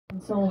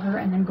console her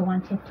and then go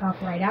on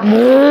TikTok right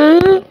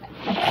after,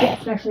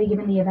 especially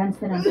given the events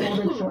that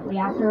unfolded shortly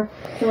after.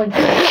 So I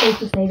think it's safe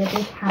to say that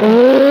this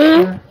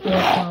happened after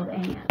 4:12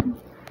 a.m.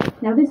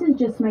 Now, this is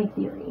just my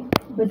theory,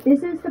 but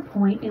this is the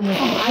point in which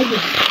I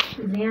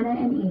believe Xana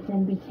and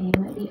Ethan became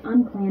the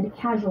unplanned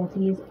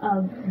casualties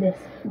of this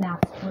mass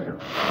murder.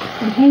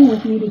 And hang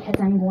with me because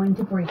I'm going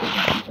to break it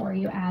down for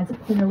you as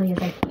clearly as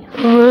I can.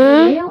 The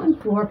layout and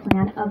floor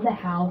plan of the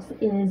house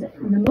is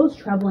the most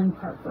troubling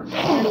part for me,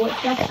 and what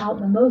stuck out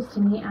the most to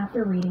me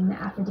after reading the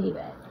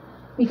affidavit.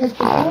 Because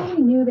before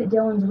we knew that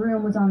Dylan's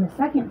room was on the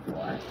second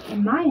floor,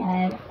 in my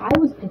head, I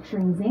was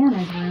picturing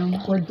Xana's room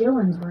where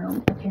Dylan's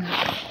room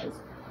apparently was.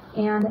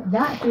 And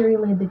that theory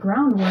laid the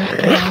groundwork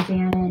for why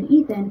Xana and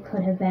Ethan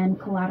could have been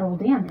collateral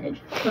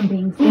damage from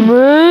being seen.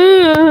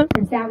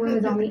 Since that room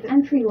is on the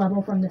entry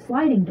level from the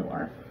sliding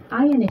door,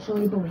 I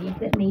initially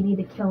believed that maybe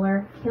the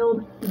killer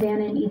killed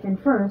Xana and Ethan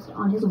first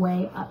on his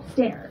way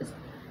upstairs.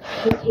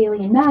 That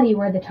Kaylee and Maddie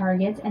were the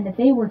targets, and that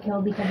they were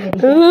killed because they had to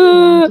get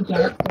to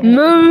get upstairs to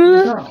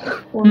the girl.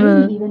 Or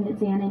maybe even that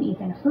Xana and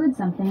Ethan heard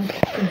something,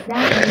 since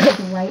that room was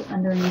right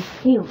underneath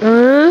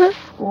Kaylee.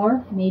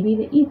 Or maybe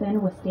that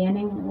Ethan was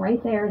standing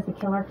right there as the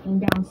killer came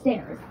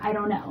downstairs. I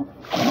don't know.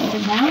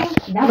 And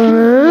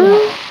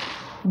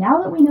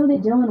now that we know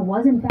that Dylan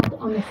was in fact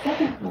on the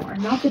second floor,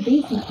 not the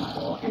basement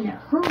level, and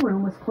that her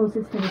room was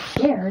closest to the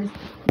stairs,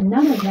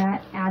 none of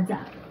that adds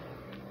up.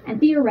 And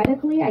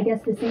theoretically, I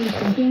guess the same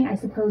thinking, I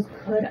suppose,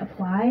 could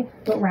apply,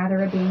 but rather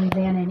it being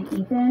Xana and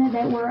Ethan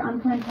that were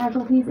unplanned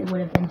casualties, it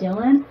would have been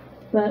Dylan.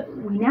 But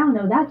we now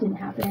know that didn't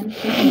happen, and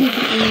he was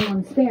the only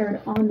one spared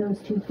on those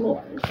two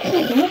floors. So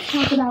let's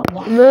talk about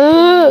why.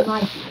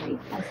 My theory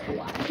as to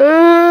why.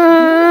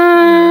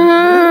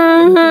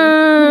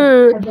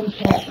 Have been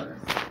killed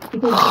first.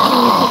 Because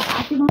Dylan was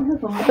active on her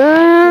phone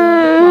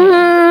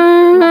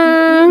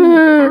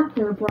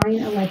after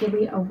Brian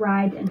allegedly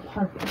arrived and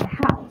parked at the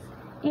house.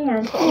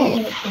 And 8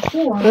 minutes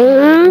before,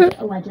 was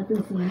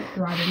allegedly seen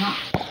driving off.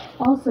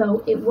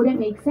 Also, it wouldn't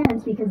make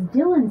sense because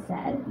Dylan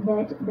said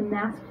that the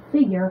masked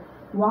figure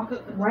walked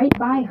right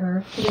by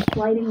her to the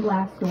sliding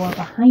glass door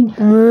behind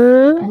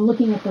her. And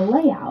looking at the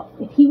layout,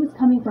 if he was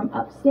coming from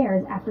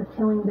upstairs after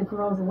killing the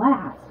girls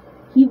last,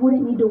 he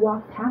wouldn't need to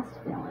walk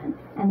past Dylan,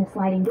 and the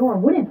sliding door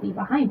wouldn't be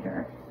behind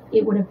her.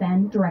 It would have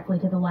been directly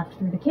to the left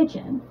through the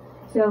kitchen.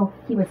 So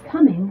he was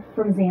coming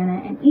from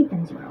Xana and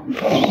Ethan's room.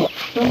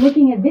 But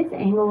looking at this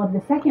angle of the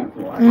second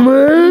floor,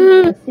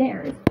 after the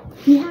stairs,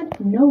 he had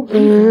no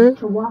reason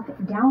to walk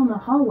down the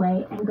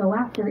hallway and go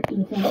after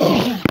Ethan and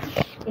Xana.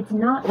 It's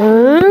not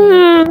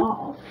at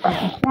all.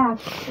 In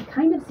fact, it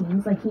kind of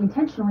seems like he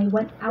intentionally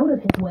went out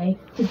of his way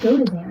to go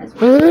to Xana's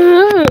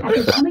room.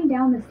 After coming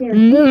down the stairs,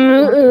 he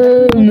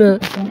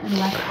walked and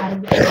left out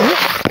of the door.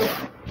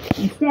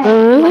 Instead,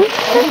 he went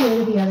all the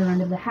way to the other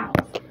end of the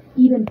house,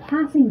 even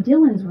passing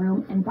Dylan's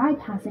room and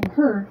bypassing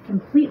her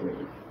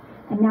completely.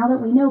 And now that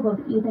we know both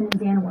Ethan and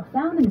Xana were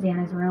found in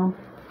Xana's room,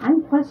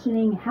 I'm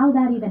questioning how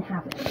that even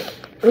happened.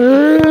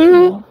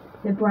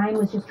 That Brian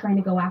was just trying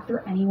to go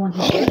after anyone who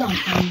was on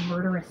some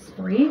murderous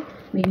spree.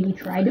 Maybe he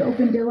tried to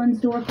open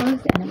Dylan's door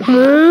first, and it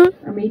was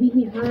or maybe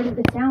he heard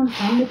the sound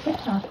from the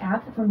TikTok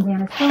app from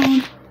Xana's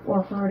phone,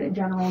 or heard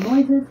general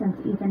noises since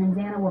Ethan and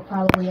Xana were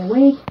probably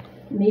awake.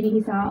 Maybe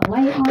he saw a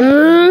light on in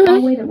the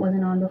hallway that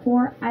wasn't on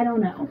before. I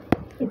don't know.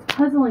 It's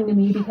puzzling to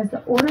me because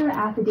the order the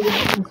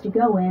affidavit needs to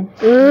go in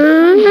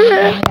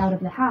and out of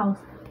the house.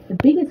 The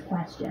biggest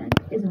question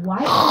is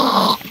why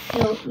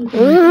kill Ethan,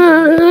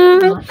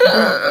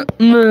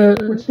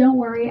 which don't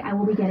worry, I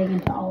will be getting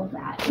into all of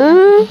that.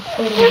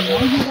 Totally know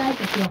you guys,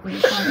 so feel free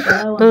to comment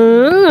below.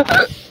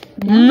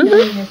 Now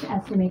knowing this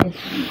estimated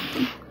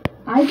timeline,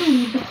 I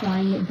believe the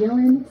crying that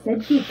Dylan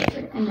said she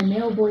heard and the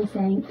male voice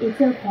saying,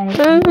 "It's okay,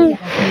 I'm going to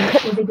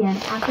help you," was again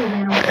after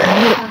Xana was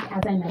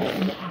as I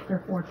mentioned, after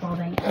 4:12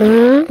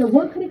 a.m. So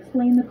what could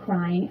explain the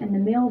crying and the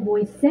male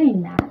voice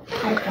saying that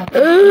at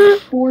approximately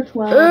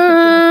 4:12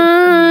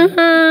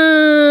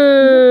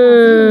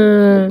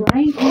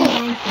 Brian came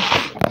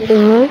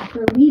downstairs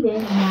after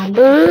leaving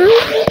Maddie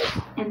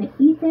and that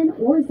Ethan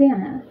or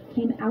Xana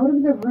came out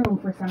of the room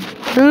for some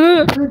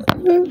reason. Heard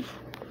something.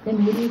 Then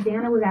maybe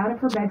Xana was out of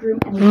her bedroom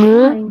and was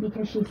crying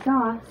because she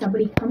saw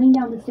somebody coming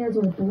down the stairs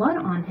with blood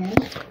on him,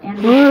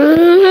 and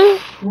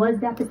was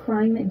that the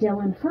crying that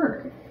Dylan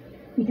heard?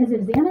 Because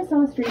if Xana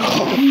saw a stranger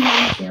coming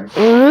down the stairs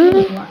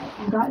with blood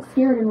and got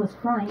scared and was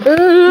crying,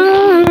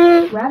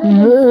 rather than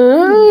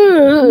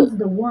who's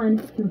the one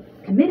who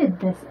committed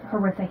this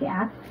horrific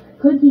act,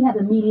 could he have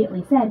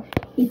immediately said,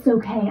 "It's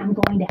okay, I'm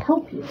going to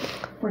help you,"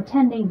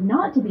 pretending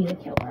not to be the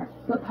killer,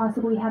 but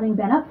possibly having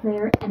been up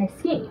there and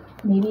escaped?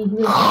 Maybe he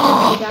was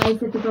one of the guys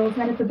that the girls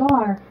had at the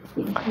bar.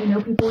 You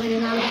know, people in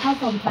and out of the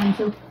house all the time,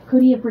 so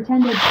could he have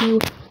pretended to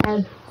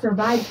have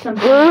survived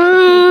something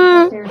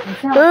upstairs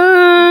himself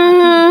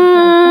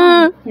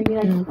and be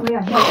like, "Oh my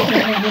God, I'm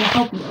going to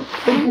help you,"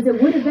 because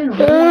it would have been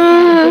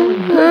really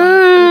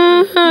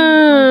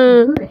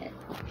heard it.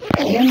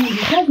 And then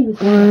because he was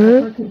trying to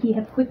help her, could he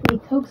have quickly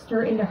coaxed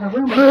her into her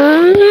room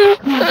and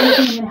come on, I'm going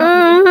to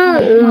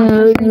help you. Come on,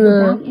 let's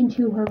go back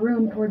into her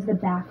room towards the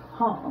back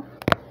hall.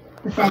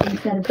 But then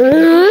instead of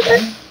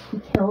shooting, he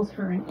kills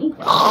her and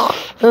Ethan.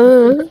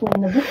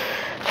 Explain the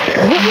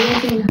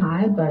You're getting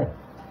high, but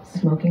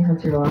smoking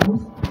hurts your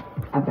lungs.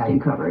 I've got you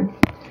covered.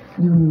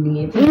 You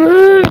need to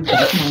get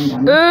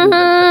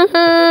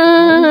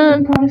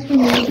products for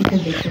you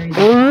because they carry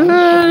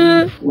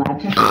the lab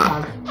tested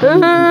products.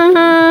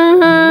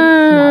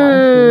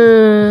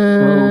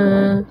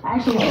 I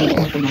actually have to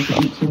test them not to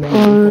eat too many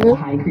before the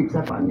high creeps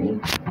up on me.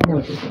 I know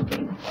what you're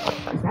thinking.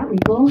 Is that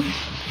legal?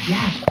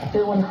 Yes,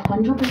 they're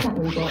 100%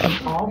 legal in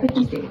all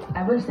 50 states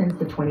ever since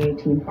the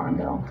 2018 Farm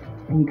Bill.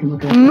 And you can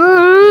look it up.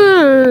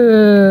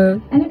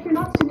 And if you're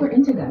not super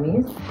into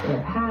gummies, they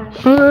have hash,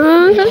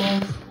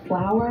 pills,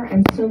 flour,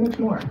 and so much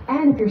more.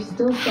 And if you're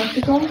still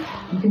skeptical,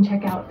 you can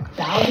check out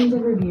thousands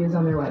of reviews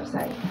on their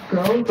website.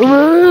 Go to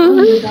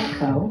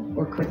mood.co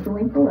or click the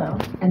link below,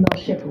 and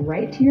they'll ship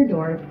right to your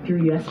door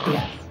through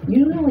USPS.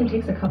 Usually only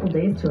takes a couple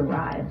days to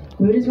arrive.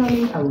 Mood is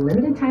running a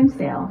limited time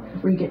sale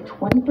where you get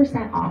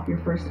 20% off your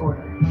first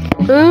order.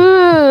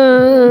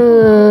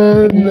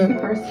 And use the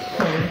first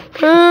code.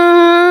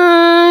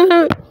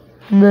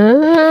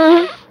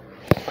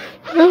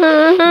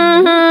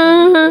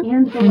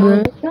 And the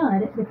loud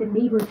thud that the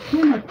neighbor's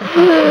camera picked up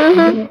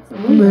minutes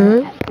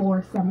later at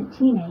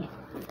 4:17 a.m.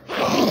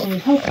 Probably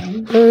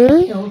hoping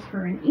kills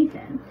her and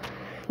Ethan.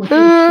 Which is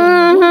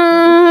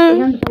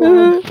and the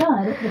loud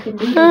thud that the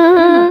neighbor's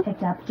camera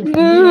picked up just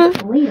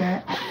minutes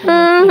later at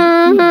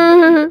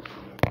 4:17.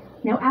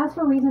 Now, as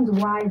for reasons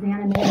why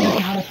Xana may have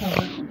been out of her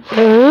room, we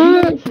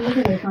know that she was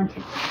awake on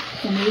TikTok.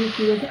 So maybe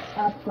she was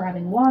up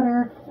grabbing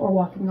water or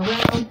walking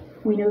around.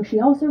 We know she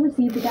also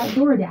received that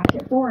DoorDash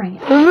at 4 a.m.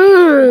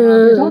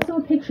 There's also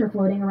a picture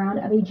floating around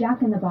of a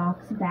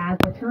Jack-in-the-Box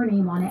bag with her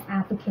name on it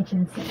at the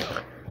kitchen sink.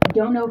 I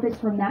don't know if it's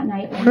from that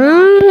night or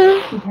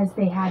not, because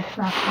they had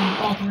traps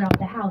all throughout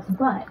the house,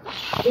 but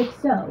if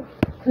so,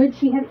 could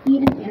she have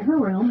eaten in her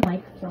room,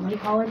 like so many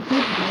college kids did,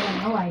 I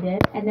know I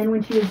did, and then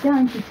when she was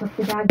done, she took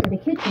the bag to the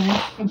kitchen,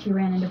 and she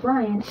ran into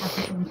Brian at the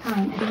same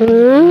time, and she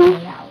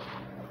ran out.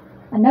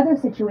 Another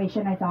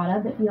situation I thought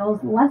of that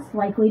feels less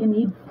likely to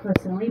me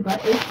personally,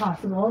 but is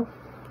possible,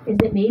 is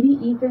that maybe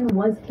Ethan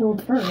was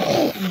killed first,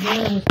 and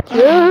Xana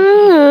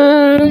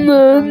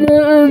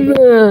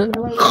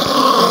was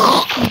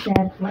she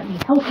said, "Let me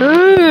help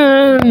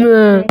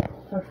you."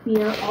 Her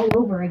fear all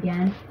over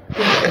again,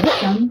 which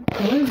some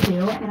killers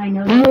do, and I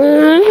know that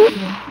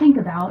you don't think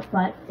about,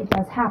 but it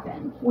does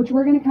happen. Which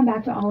we're going to come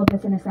back to all of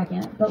this in a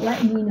second, but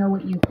let me know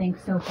what you think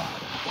so far.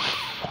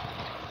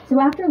 So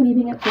after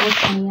leaving at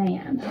 4:20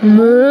 a.m.,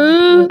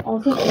 there was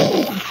also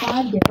footage on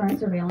 5 different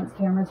surveillance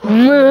cameras at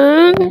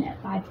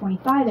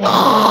 5:25 a.m.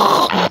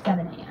 and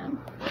 7 a.m.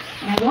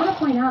 And I want to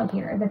point out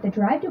here that the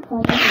drive to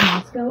Pullman in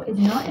Moscow is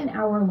not an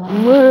hour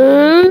long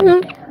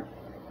there.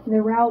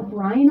 The route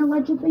Brian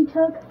allegedly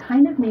took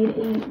kind of made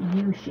a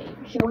U shape,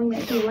 showing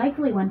that he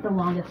likely went the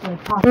longest way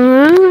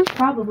possible,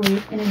 probably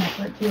in an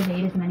effort to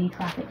evade as many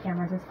traffic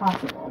cameras as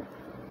possible.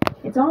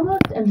 It's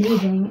almost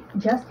amazing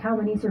just how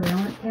many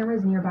surveillance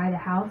cameras nearby the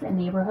house and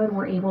neighborhood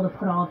were able to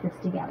put all of this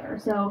together.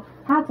 So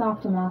hats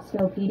off to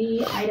Moscow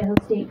PD, Idaho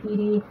State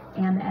PD,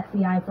 and the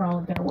FBI for all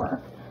of their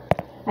work.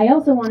 I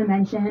also want to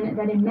mention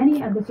that in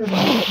many of the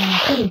surveillance camera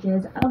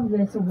footages of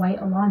this white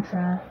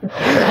Elantra, the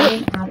car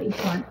didn't have a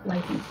front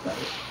license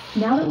plate.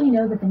 Now that we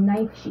know that the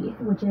knife sheath,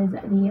 which is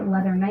the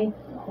leather knife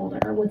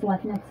holder, was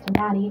left next to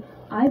Maddie,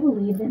 I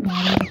believe that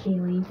Maddie and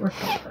Kaylee were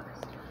killed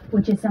first,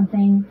 which is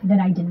something that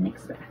I didn't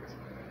expect.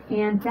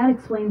 And that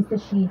explains the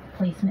sheath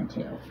placement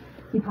too.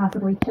 He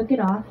possibly took it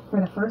off for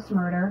the first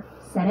murder,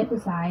 set it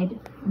beside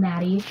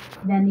Maddie,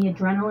 then the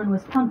adrenaline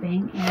was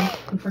pumping, and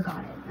he forgot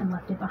it and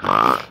left it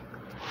behind.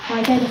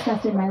 Like I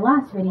discussed in my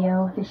last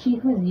video, the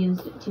sheath was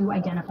used to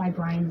identify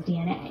Brian's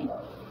DNA.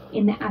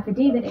 In the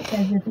affidavit, it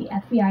says that the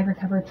FBI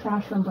recovered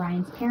trash from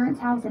Brian's parents'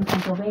 house in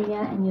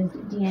Pennsylvania and used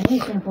DNA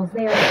samples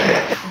there to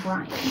connect it to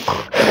Brian.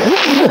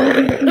 What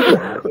we think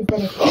about is that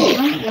if they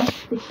hadn't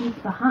left the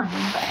sheath behind,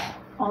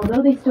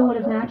 although they still would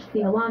have matched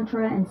the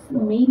Elantra and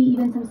maybe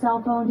even some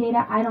cell phone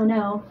data, I don't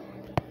know,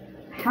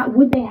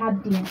 would they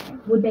have DNA?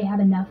 Would they have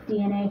enough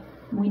DNA?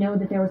 We know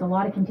that there was a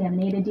lot of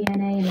contaminated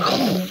DNA in the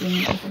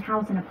open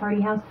house and a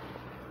party house.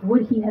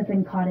 Would he have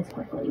been caught as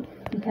quickly?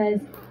 Because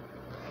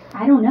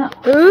I don't know.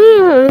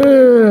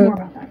 More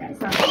about that, guys.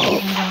 Sorry.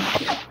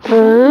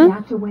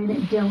 Back to when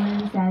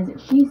Dylan says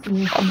she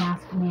sees the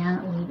masked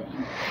man leaving.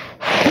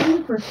 Can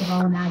you first of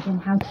all imagine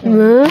how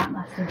chilling that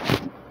must have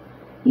been?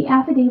 The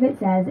affidavit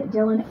says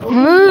Dylan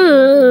opened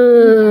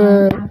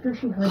the door after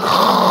she heard the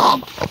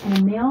sound, and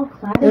a male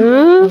clad in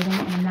black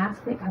clothing and a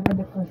mask that covered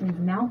the person's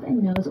mouth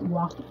and nose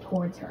walked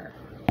towards her.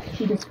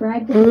 She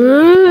described him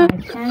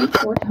as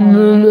 5'10" or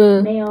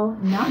taller, male,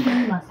 not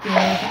very muscular,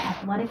 but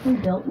athletically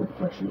built with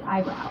bushy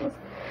eyebrows.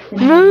 The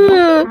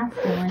man asked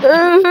Dylan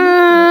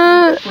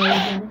if she was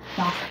frozen,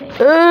 soft face.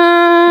 Dylan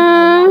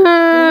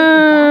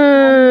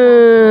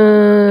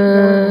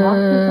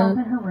locked herself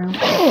in her room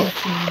after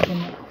seeing the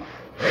male.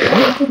 The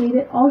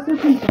affidavit also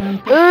confirmed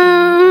her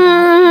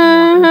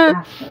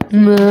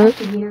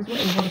investigators were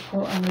able to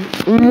pull a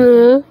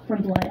latent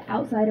from blood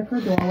outside of her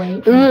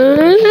doorway,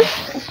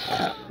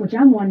 which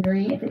I'm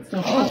wondering if it's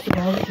still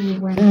possible that she was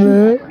wearing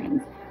shoe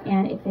coverings.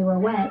 And if they were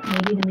wet,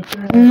 maybe the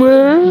material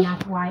and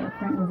that's why a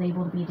print was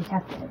able to be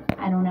detected.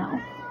 I don't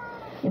know.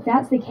 If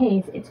that's the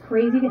case, it's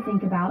crazy to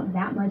think about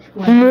that much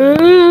blood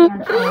and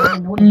all the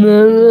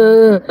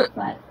noises,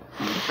 but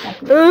I'm just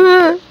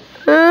speculating.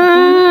 A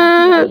former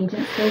FBI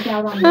agent spoke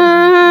out on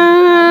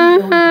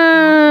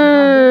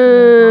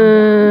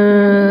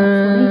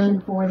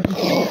explanation for the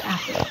behavior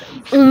afterwards.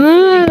 I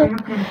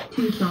have kind of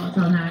two thoughts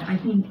on that. I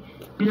think,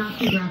 and not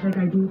too graphic,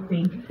 I do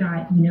think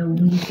that,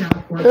 when you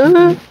start work,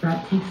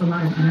 that takes a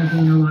lot of energy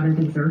and a lot of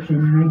exertion.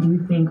 And I do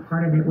think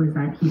part of it was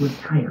that he was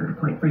tired,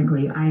 quite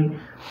frankly. I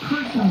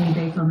personally,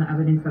 based on the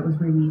evidence that was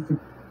released,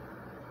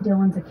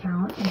 Dylan's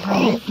account and how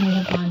this may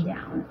have gone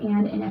down,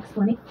 and an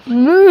explanation.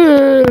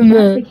 If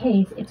that's the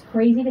case, it's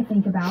crazy to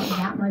think about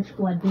that much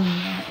blood being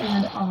there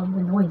and all of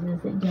the noises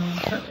that Dylan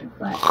heard,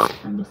 but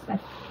I'm just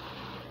speculating.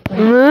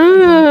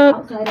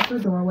 Outside of her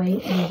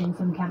doorway and using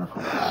some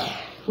chemicals,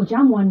 which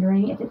I'm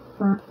wondering if it's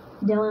burnt.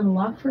 Dylan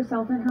locked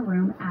herself in her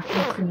room after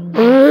seeing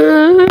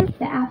that.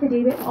 The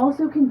affidavit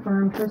also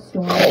confirmed her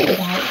story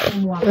about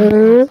him walking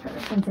past her,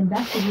 since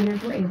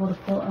investigators were able to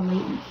pull a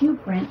latent shoe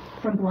print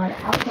from blood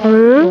outside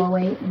the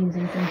doorway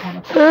using some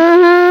chemicals.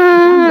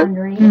 I'm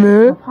wondering if it's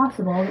still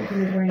possible that he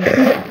was wearing shoe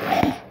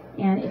coverings,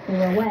 and if they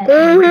were wet, maybe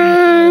the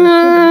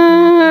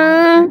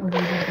was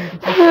able to be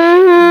detected.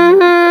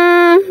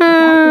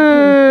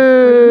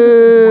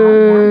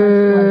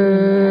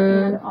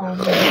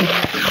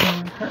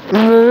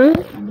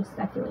 I'm just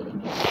speculating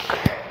here.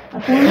 A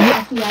former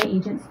FBI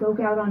agent spoke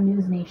out on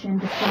News Nation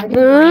describing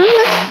the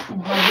accident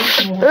and how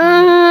this may have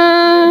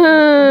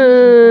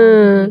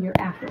behavior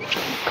afterwards.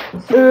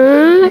 So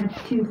I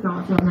have two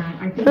thoughts on that.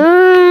 I think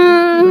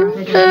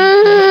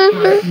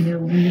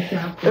when you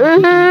start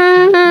working,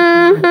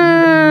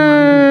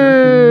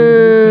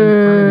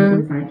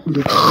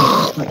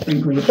 quite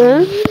frankly,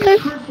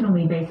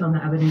 personally, based on the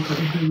evidence that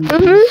was released in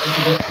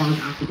the cause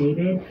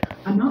affidavit,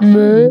 I'm not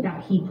certain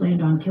that he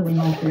planned on killing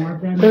all four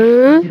of them.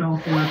 Did all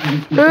four of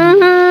them.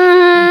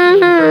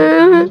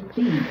 I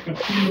think that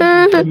he may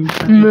have been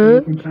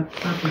in such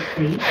a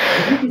state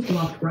that he just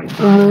walked right by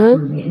her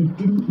roommate and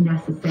didn't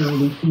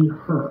necessarily see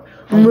her.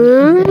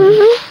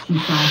 She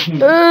saw him.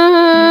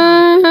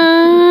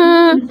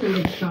 The state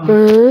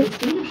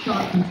of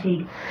shock can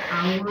take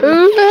hours,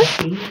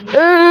 days,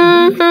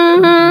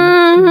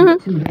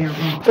 to wear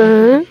off.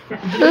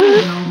 That very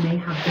well may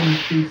have been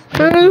too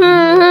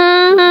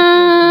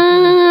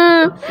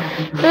upset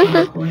because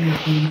of calling the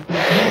police. It's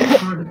really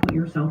hard to put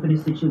yourself in a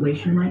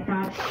situation like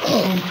that.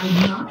 And I'm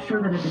not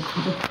sure that at the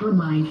top of her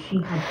mind she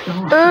had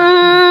thought.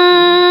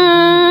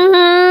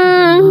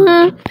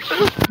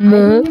 I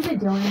believe that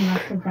Dylan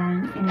must have been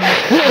in an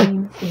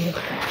extreme state of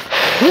shock.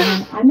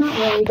 I'm not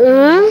really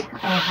sure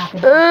what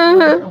happened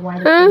or why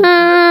the police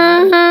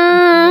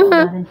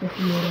until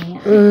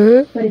 11:58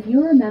 a.m. But if you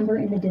remember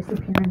in the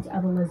disappearance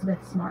of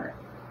Elizabeth Smart,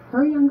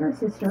 her younger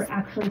sister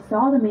actually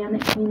saw the man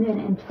that came in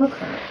and took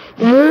her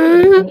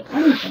and didn't say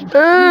anything.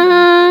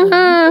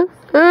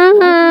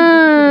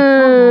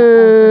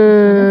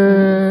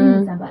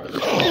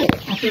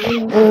 After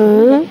reading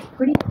it's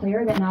pretty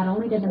clear that not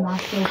only did the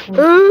Moscow police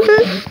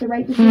make the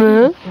right decision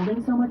of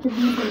holding so much of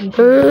the information,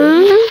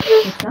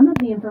 but some of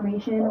the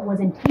information was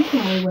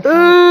intentionally withheld.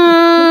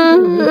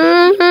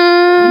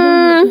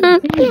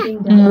 Being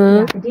done with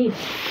the affidavit,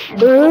 and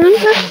the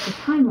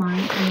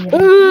timeline and the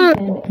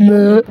events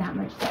make that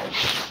much sense.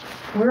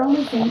 We're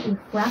only saying a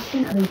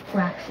fraction of the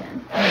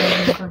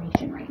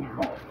information right now.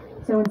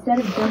 So instead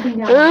of jumping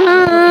down,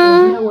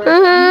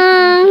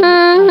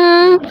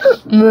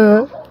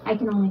 I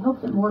can only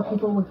hope that more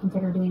people would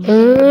consider doing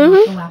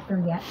this after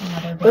yet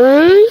another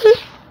day.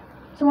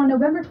 So on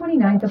November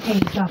 29th, a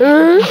police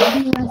officer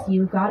from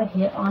WSU got a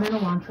hit on an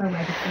Elantra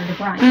registered to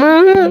Bryan.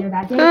 Later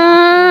that day,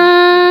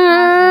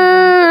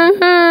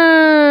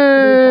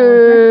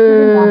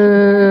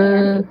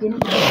 it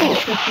didn't have the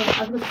description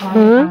of the car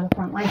on the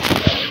front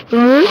license.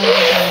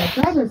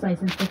 The driver's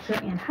license picture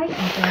and height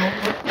info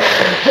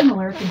were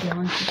similar to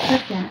Dylan's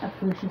description of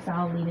who she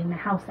saw leaving the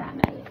house that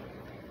night.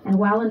 And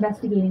while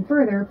investigating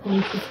further,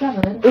 police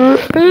discovered,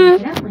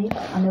 incidentally,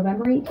 on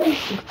November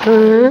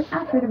 18th,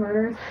 after the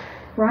murders,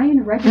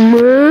 Bryan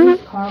registered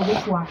his car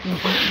with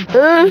Washington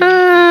and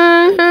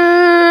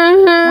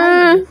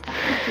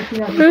the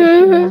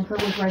 2015 Elantra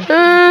was registered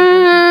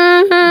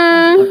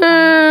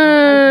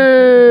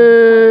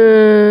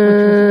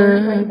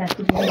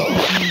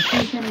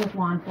communication with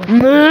law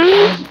enforcement.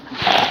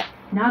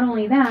 Not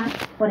only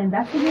that, but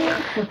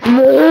investigators were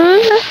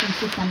since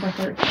December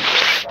 13th.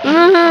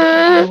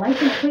 The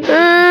license plate was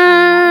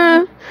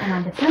and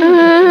on December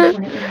 15th,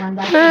 when it was run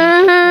by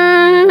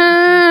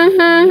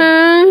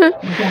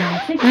again on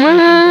 6th,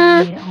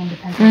 made it home to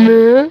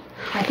Pennsylvania.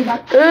 That's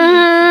about 2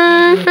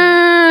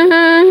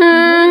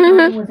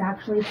 weeks was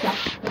actually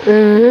stopped in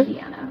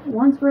Indiana,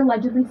 once for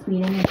allegedly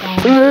speeding and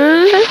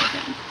following.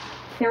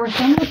 There were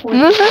some reports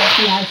that the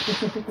FBI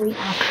specifically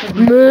asked for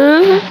the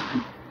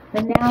gun.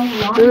 But now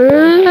law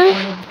enforcement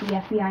reported the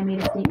FBI made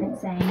a statement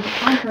saying,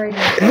 contrary to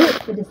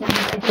reports, the December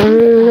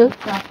 15th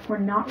stops were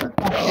not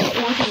requested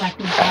or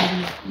directed by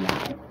the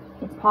FBI.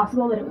 It's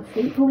possible that it was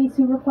state police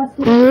who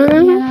requested it in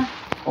Indiana,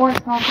 or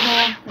it's possible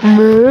that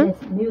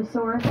this news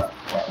source,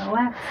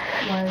 SOX,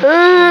 was...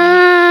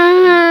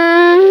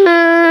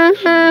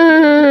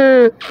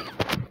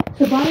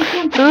 The body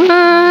cam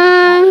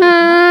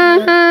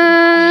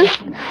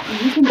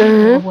and you can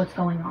know what's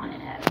going on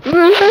in it.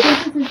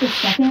 This is the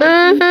second but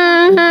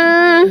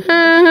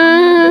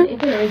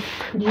if it is,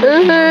 could you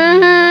then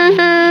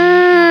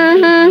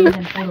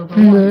pulled over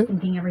once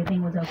thinking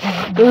everything was okay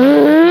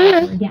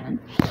and again,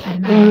 I'd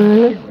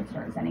imagine it would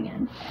start setting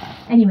in.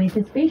 Anyways,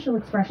 his facial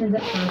expressions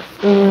at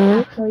first were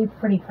actually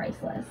pretty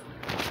priceless.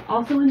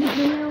 Also in this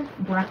video,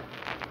 breath.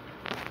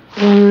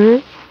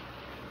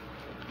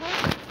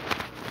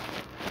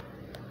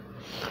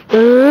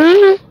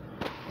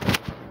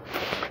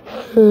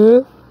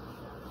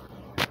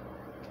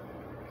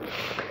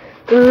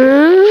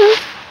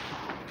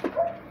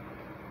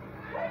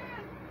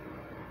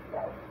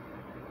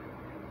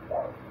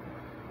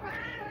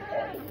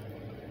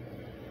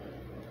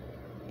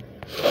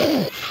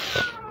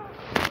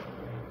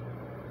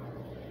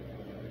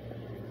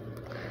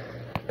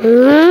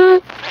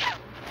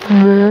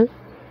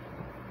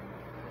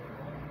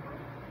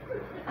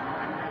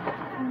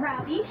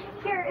 Robbie,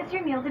 here is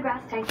your Neil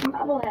deGrasse Tyson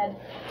bobblehead.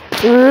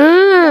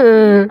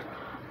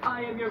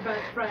 I am your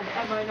best friend,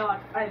 am I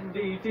not,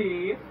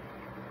 NDT?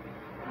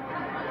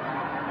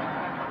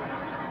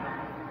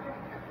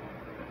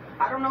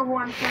 I don't know who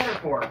I'm scared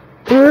for.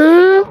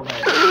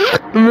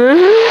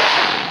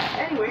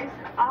 Anyways,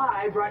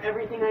 I brought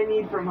everything I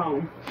need from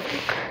home.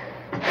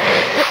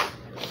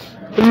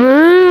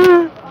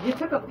 You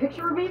took a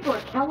picture of me for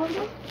a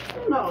calendar?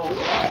 No.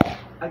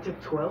 I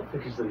took 12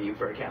 pictures of you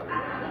for a calendar.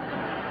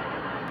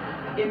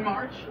 In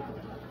March?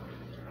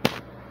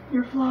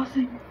 You're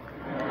flossing.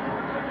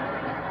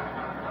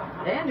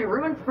 And you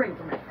ruined spring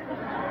for me.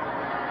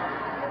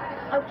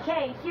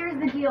 Okay, here's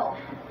the deal.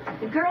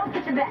 The girls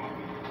get the bed.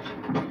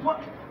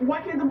 What?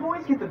 Why can't the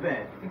boys get the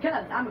bed?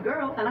 Because I'm a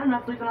girl and I'm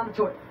not sleeping on the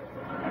toilet.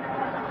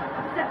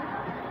 So,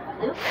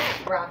 Luke,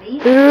 Robbie,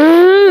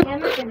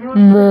 hammock, and who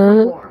wants to sleep on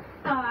the floor?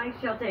 I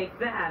shall take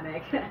the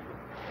hammock.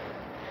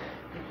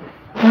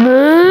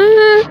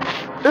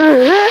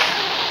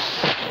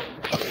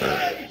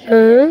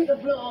 The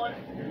floor.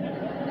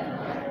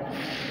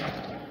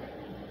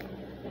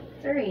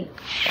 3.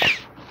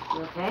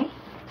 You okay?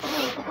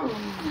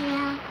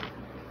 Yeah.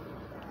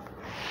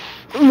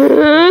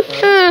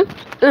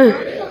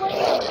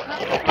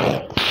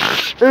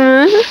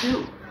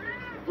 Dude,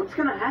 what's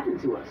gonna happen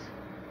to us?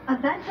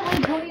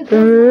 Eventually, Tony's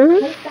going to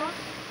take back.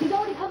 He's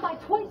already come by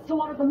twice to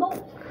water the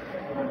mold.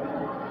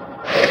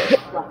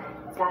 Look,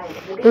 guys,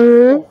 we'll get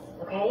through this,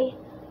 okay?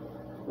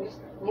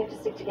 We have to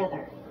stick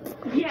together.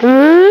 Yes,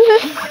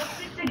 we will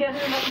stick together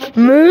and not much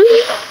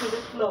to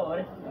this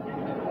floor.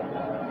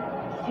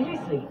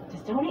 Seriously,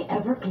 does Tony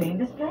ever clean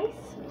this place?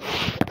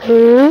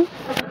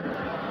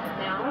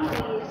 Now, we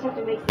just have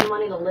to make some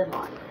money to live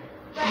on.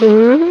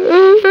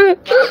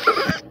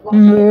 We'll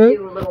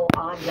do little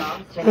odd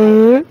jobs to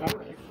help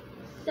families.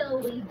 So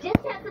we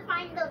just have to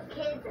find those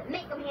kids and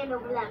make them hand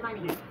over that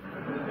money.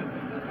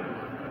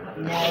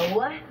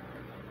 No.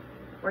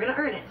 We're gonna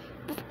earn it.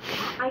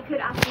 I could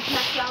ask for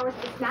snack hours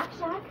at the snack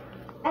shack,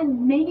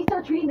 and maybe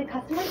start treating the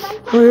customers nice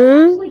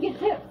and actually get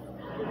tips.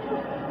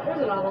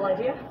 There's a novel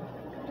idea.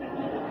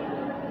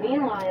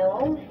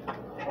 Meanwhile,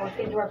 let's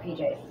get into our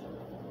PJs.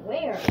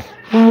 Where?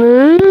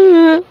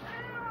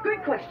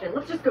 Great question.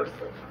 Let's just go to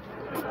sleep.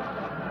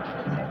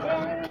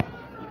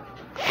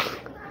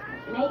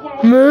 Make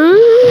it.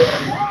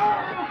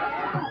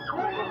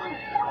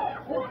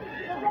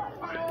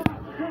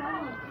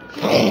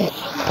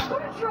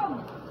 Bertram!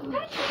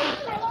 That's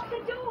I locked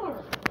the door!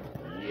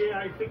 Yeah,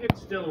 I think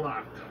it's still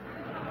locked.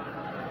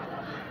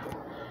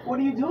 What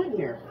are you doing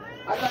here?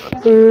 I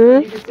thought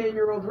you could stay in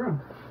your old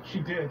room. She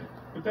did,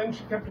 but then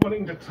she kept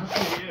wanting to tuck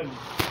me in.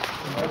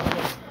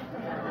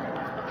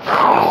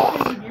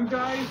 With you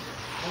guys?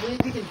 Only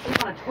if you can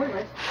sleep on a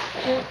toilet.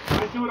 I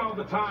do it all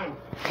the time.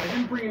 I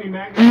didn't bring any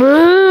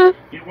magazines.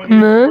 Get one of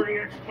your boring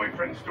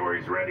ex-boyfriend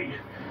stories ready.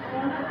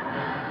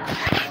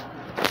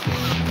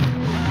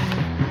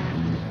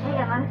 Hey,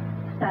 Emma.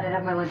 Thought I'd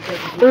have my lunch break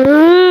with you.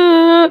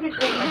 I could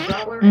take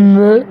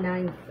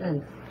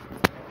 $1.09.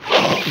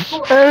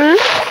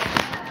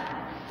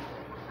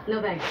 No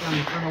thanks,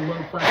 I'm a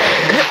low fuck.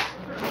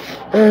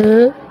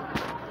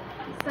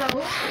 So,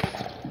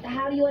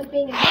 how do you like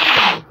being a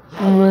husband?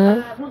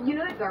 Well, you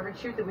know that garbage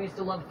chute that we used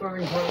to love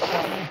throwing gross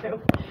stuff into?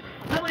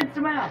 That leads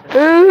to my office.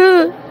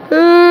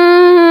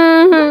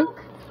 Look,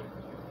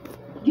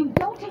 you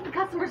don't take the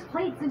customers'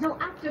 plates until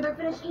after they're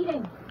finished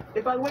eating.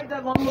 If I wait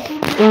that long, the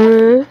food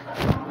will be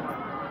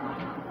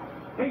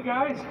Hey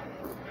guys,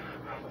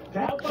 to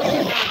help us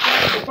get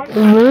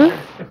down,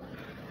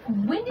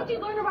 When did you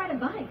learn to ride a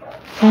bike?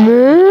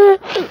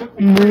 it took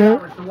me 3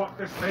 hours to walk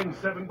this thing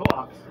 7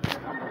 blocks.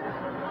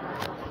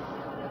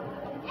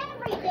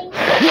 Everything is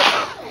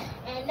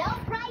and no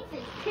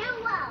prices too. too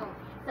low.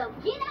 So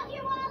get out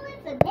your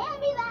wallets and hand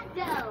me that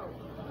dough.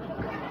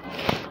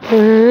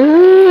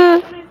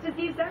 Nice to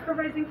see you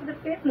sacrificing for the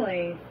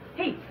family.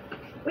 Hey,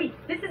 wait,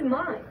 this is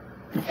mine.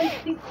 And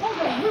these clothes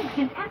are Luke's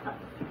and Effa's.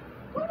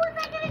 What was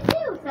I gonna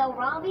do? Sell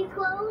Robbie's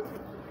clothes?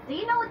 Do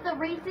you know what the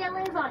resale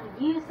is on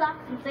used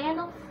socks and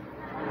sandals?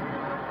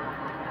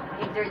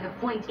 Victor, the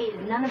point is,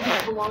 none of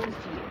this belongs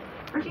to you.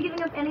 Aren't you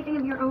giving up anything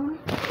of your own?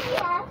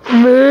 Yes.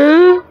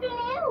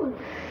 Afternoon.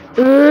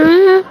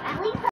 At least